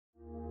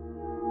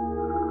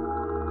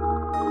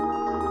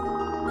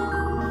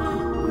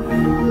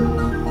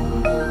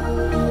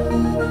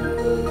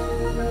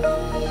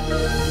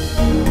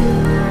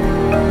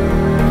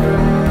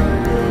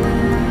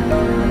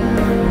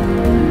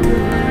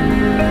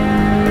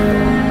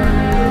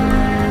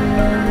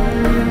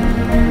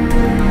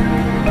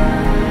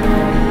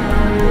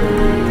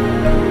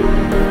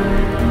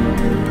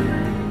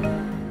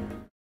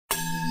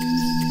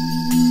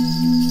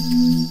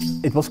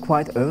was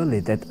quite early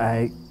that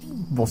I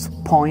was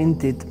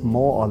pointed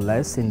more or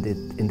less in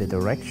the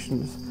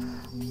directions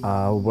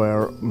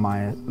where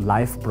my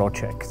life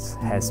projects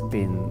has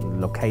been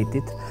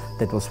located.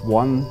 That was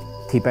one,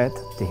 Tibet,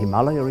 the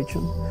Himalaya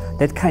region.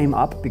 That came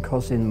up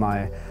because in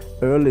my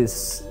early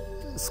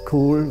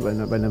school,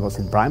 when I was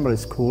in primary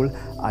school,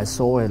 I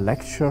saw a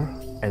lecture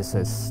as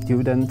a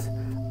student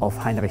of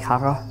Heinrich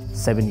Harrer,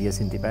 7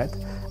 years in Tibet,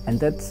 and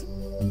that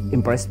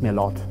impressed me a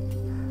lot.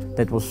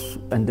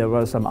 And there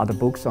were some other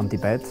books on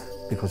Tibet,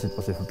 because it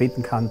was a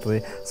forbidden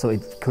country, so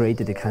it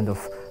created a kind of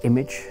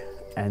image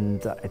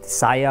and a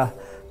desire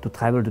to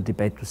travel to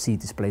Tibet to see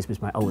this place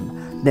with my own.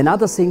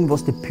 Another thing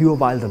was the pure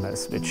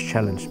wilderness, which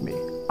challenged me.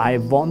 I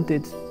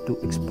wanted to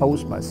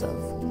expose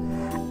myself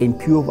in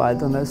pure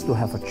wilderness, to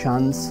have a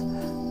chance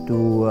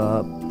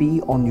to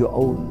be on your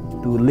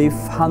own, to live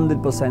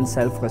 100%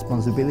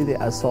 self-responsibility.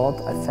 I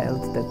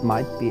felt that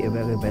might be a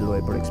very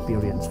valuable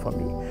experience for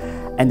me.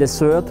 And the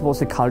third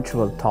was a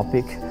cultural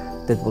topic,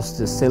 that was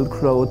the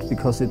Silk Road,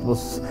 because it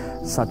was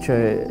such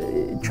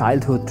a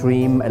childhood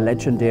dream, a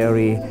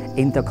legendary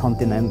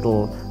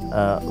intercontinental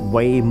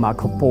way,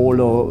 Marco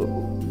Polo,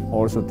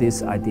 also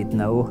this I did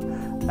know.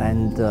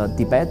 And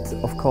Tibet,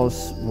 of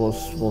course,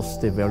 was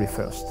the very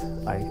first.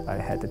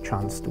 I had a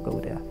chance to go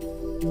there.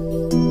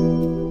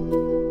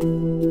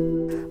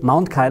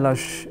 Mount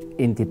Kailash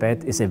in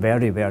Tibet is a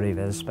very, very,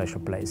 very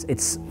special place.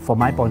 It's, from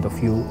my point of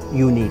view,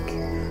 unique.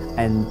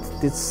 And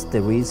this is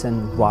the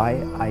reason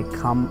why I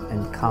come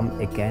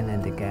again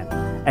and again.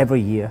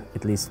 Every year,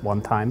 at least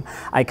one time.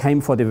 I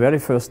came for the very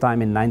first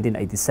time in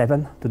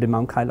 1987 to the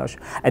Mount Kailash.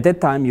 At that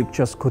time, you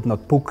just could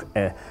not book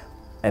a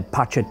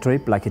budget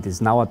trip like it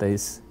is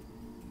nowadays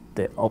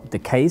the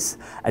case.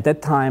 At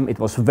that time, it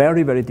was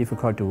very, very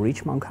difficult to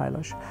reach Mount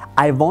Kailash.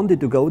 I wanted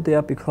to go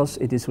there because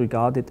it is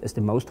regarded as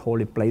the most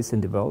holy place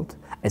in the world,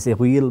 as a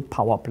real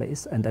power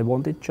place, and I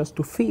wanted just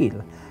to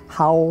feel,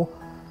 how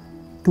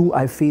do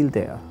I feel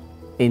there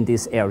in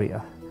this area?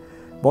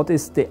 What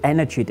is the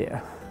energy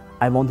there?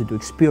 I wanted to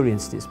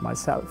experience this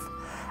myself.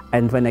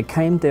 And when I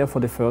came there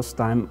for the first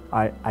time,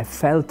 I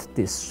felt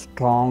this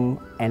strong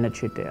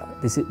energy there.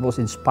 This was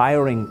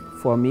inspiring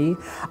for me.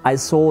 I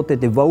saw the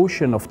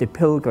devotion of the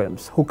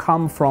pilgrims who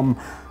come from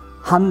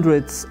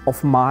hundreds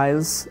of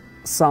miles,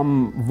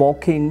 some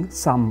walking,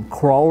 some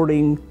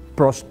crawling,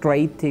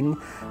 prostrating.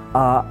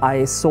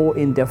 I saw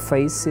in their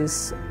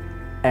faces,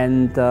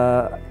 and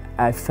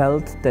I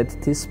felt that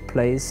this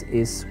place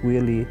is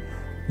really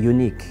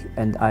unique,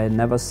 and I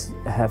never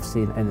have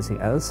seen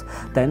anything else.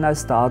 Then I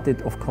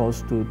started, of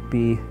course, to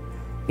be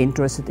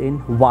interested in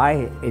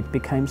why it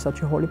became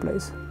such a holy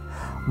place.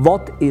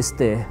 What is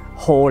the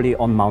holy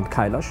on Mount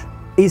Kailash?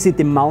 Is it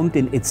the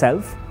mountain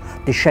itself,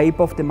 the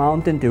shape of the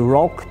mountain, the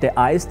rock, the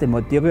ice, the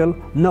material?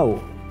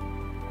 No,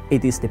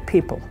 it is the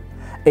people.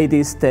 It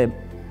is the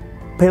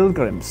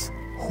pilgrims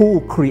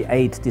who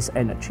create this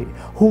energy,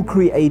 who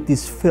create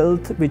this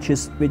field which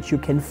you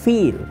can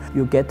feel.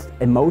 You get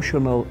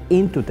emotional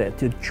into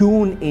that, you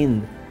tune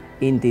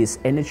in this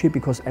energy,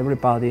 because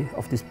everybody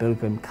of this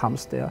pilgrim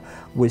comes there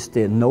with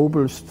the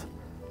noblest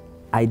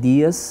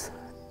ideas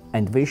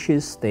and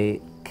wishes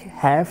they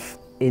have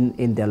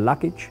in their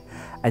luggage,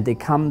 and they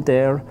come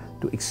there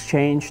to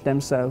exchange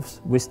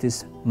themselves with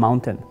this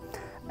mountain.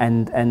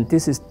 And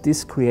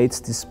this creates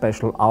this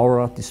special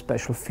aura, this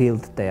special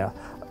field there.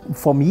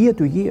 From year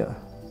to year,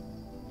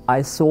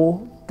 I saw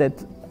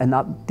that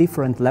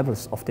different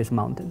levels of this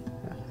mountain.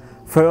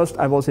 First,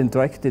 I was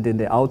interested in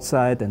the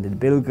outside and in the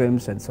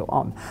pilgrims and so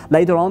on.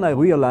 Later on, I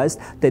realized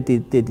that the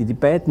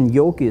Tibetan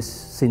yogis,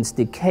 since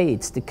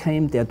decades, they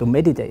came there to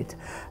meditate.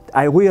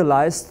 I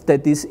realized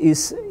that this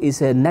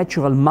is a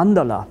natural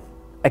mandala,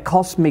 a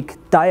cosmic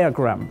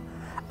diagram,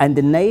 and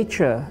the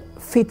nature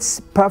fits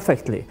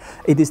perfectly.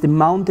 It is the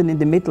mountain in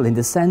the middle, in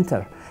the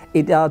center.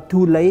 It are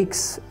two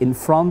lakes in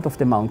front of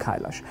the Mount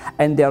Kailash,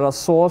 and there are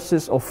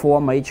sources of 4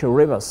 major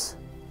rivers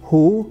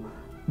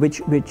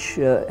which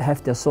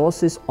have their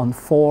sources on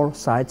 4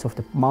 sides of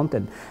the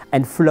mountain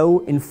and flow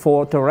in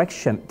 4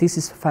 directions. This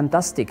is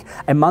fantastic.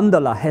 A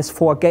mandala has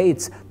 4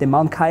 gates. The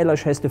Mount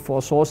Kailash has the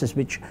 4 sources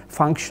which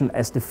function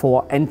as the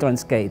 4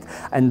 entrance gates.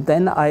 And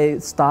then I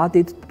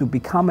started to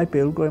become a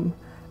pilgrim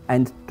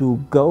and to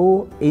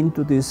go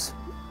into this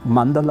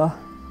mandala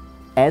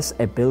as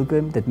a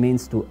pilgrim. That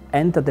means to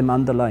enter the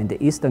mandala in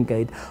the eastern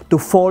gate, to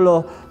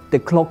follow the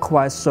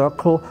clockwise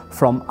circle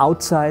from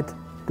outside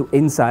to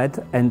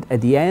inside, and at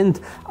the end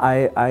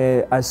I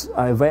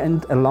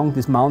went along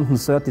this mountain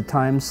 30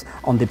 times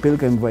on the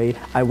pilgrim way.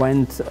 I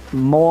went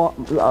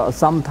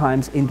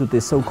sometimes into the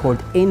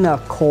so-called inner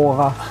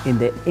kora, in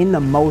the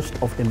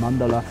innermost of the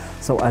mandala,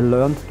 so I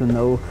learned to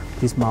know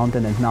this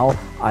mountain, and now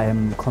I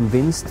am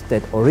convinced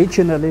that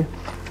originally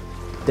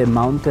the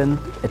mountain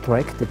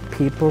attracted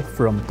people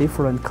from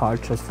different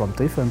cultures, from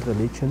different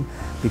religions,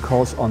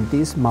 because on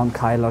this Mount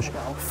Kailash,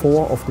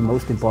 4 of the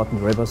most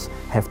important rivers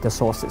have their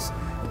sources.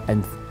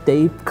 And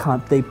they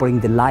bring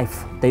the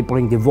life, they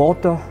bring the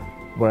water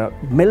where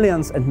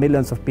millions and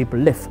millions of people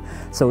live.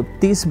 So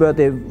these were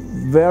the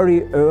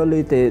very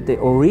early, the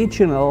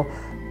original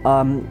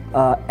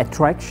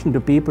attraction to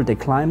people. They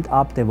climbed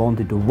up, they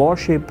wanted to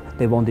worship,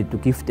 they wanted to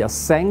give their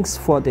thanks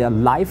for their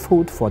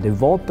livelihood, for the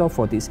water,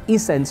 for this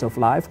essence of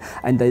life,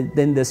 and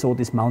then they saw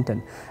this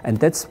mountain. And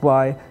that's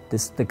why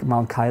the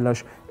Mount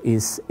Kailash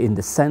is in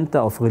the center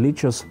of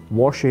religious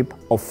worship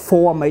of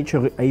 4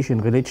 major Asian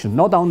religions.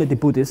 Not only the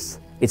Buddhists,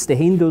 it's the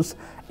Hindus,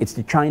 it's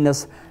the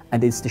Chinas,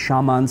 and it's the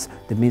shamans,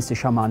 that means the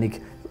shamanic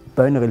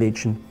burn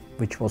religion,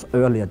 which was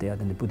earlier there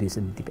than the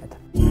Buddhism in Tibet.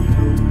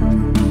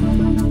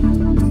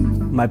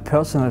 My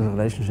personal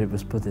relationship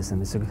with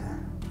Buddhism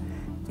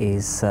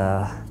is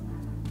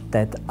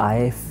that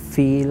I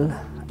feel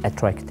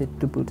attracted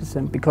to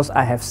Buddhism because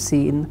I have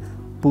seen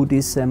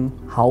Buddhism,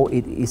 how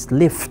it is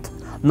lived,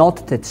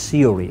 not the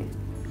theory,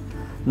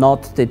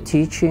 not the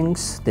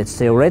teachings, the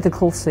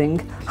theoretical thing,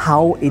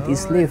 how it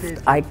is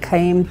lived. I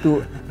came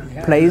to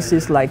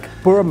places like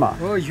Burma,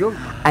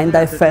 and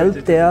I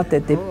felt there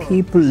that the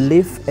people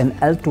live an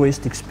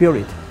altruistic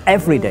spirit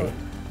every day,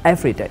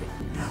 every day.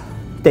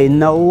 They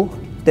know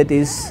that it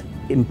is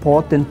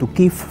important to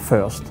give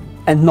first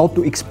and not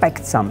to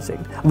expect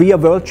something. We are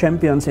world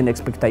champions in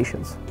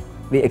expectations.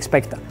 We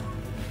expect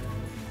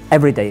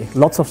every day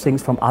lots of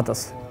things from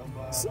others,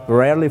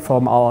 rarely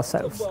from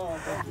ourselves.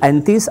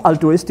 And this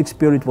altruistic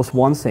spirit was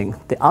one thing.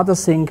 The other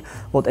thing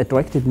what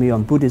attracted me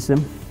on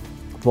Buddhism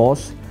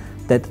was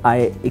that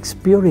I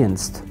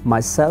experienced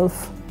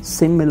myself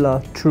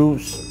similar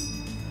truths.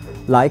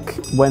 Like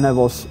when I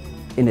was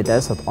in the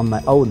desert on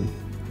my own,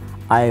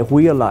 I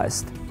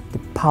realized the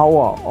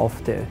power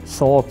of the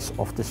thoughts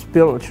of the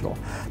spiritual,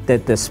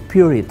 that the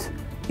spirit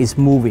is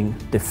moving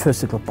the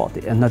physical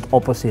body and not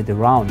opposite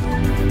around.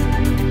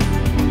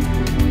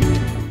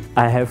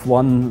 I have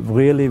one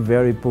really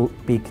very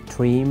big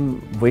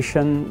dream,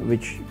 vision,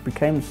 which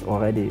becomes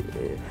already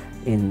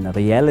in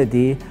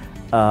reality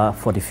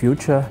for the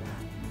future,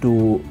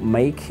 to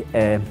make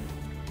a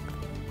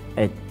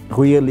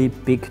really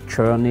big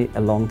journey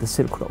along the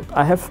Silk Road.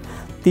 I have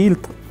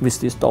dealt with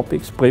these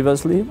topics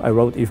previously, I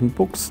wrote even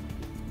books,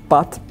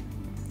 but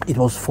it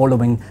was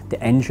following the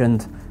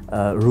ancient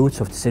roots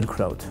of the Silk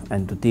Road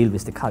and to deal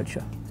with the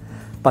culture.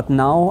 But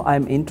now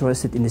I'm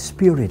interested in the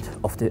spirit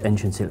of the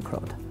ancient Silk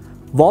Road.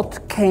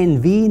 What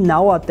can we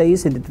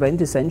nowadays in the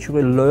 20th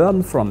century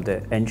learn from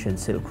the ancient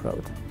Silk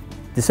Road?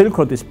 The Silk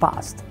Road is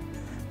past,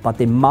 but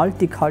the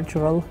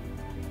multicultural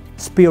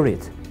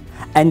spirit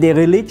and the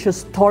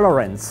religious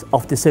tolerance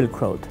of the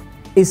Silk Road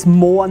is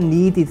more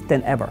needed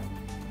than ever.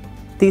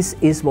 This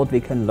is what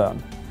we can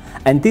learn.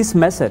 And this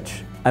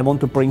message I want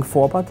to bring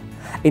forward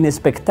in a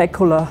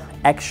spectacular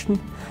action,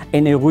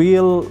 in a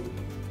real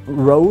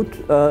road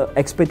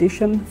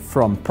expedition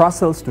from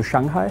Brussels to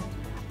Shanghai,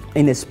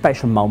 in a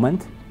special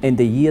moment in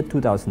the year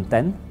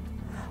 2010,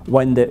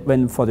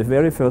 when for the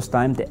very first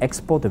time the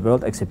expo, the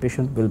world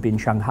exhibition, will be in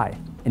Shanghai,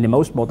 in the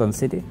most modern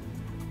city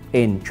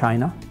in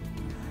China.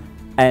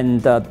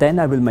 And then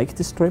I will make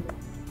this trip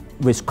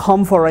with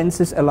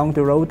conferences along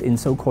the road in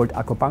so-called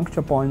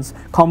acupuncture points,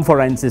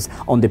 conferences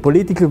on the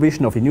political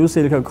vision of the New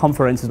Silk Road,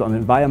 conferences on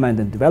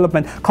environment and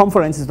development,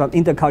 conferences on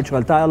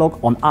intercultural dialogue,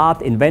 on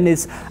art in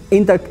Venice,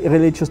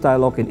 inter-religious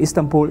dialogue in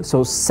Istanbul.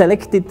 So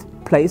selected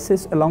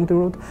places along the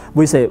road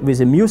with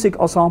a music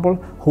ensemble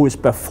who is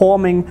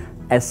performing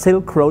a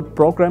Silk Road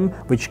program,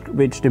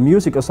 which the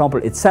music ensemble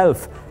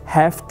itself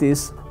have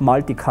these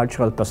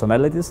multicultural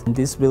personalities. And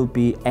this will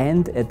be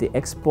end at the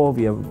expo.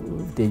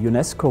 The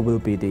UNESCO will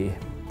be the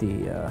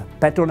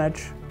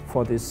patronage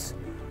for this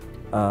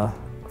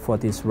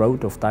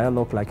road of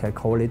dialogue, like I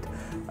call it.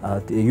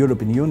 The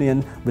European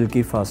Union will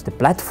give us the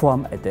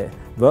platform at the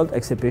World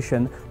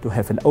Exhibition to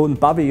have an own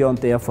pavilion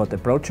there for the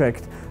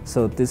project.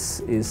 So this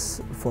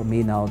is for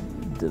me now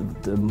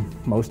the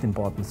most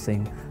important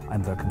thing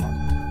I'm working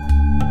on.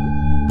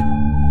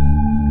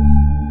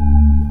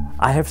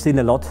 I have seen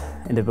a lot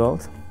in the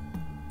world.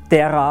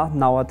 There are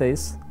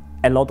nowadays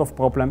a lot of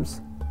problems.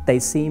 They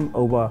seem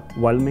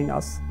overwhelming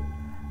us.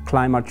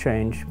 Climate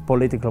change,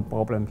 political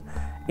problems,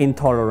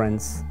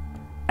 intolerance,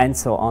 and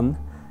so on.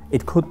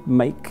 It could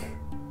make,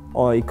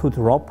 or it could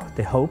rob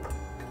the hope.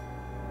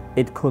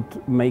 It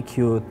could make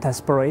you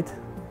desperate.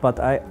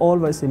 But I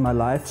always in my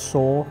life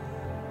saw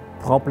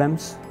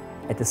problems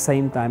at the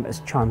same time as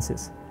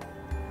chances.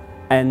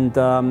 And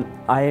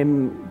I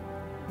am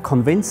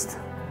convinced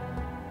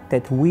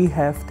that we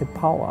have the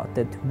power,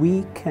 that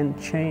we can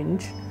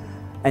change,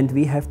 and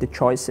we have the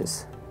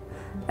choices.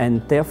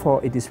 And therefore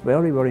it is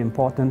very, very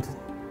important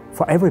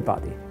for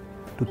everybody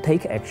to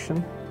take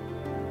action,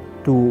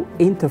 to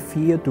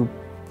interfere, to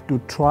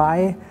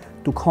try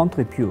to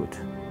contribute.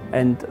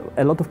 And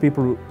a lot of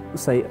people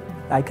say,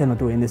 I cannot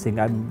do anything,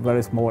 I'm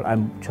very small,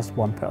 I'm just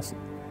one person.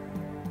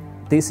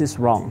 This is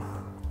wrong.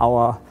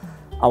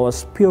 Our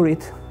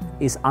spirit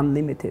is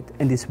unlimited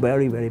and is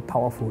very, very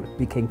powerful.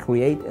 We can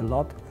create a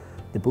lot.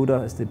 The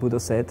Buddha, as the Buddha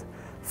said,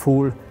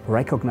 fool,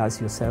 recognize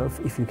yourself.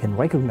 If you can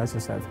recognize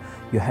yourself,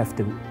 you have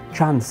the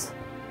chance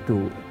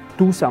to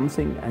do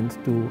something and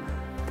to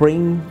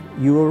bring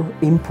your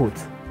input,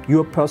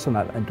 your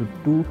personal, and to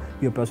do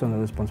your personal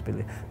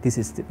responsibility. This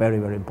is very,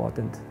 very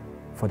important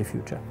for the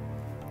future.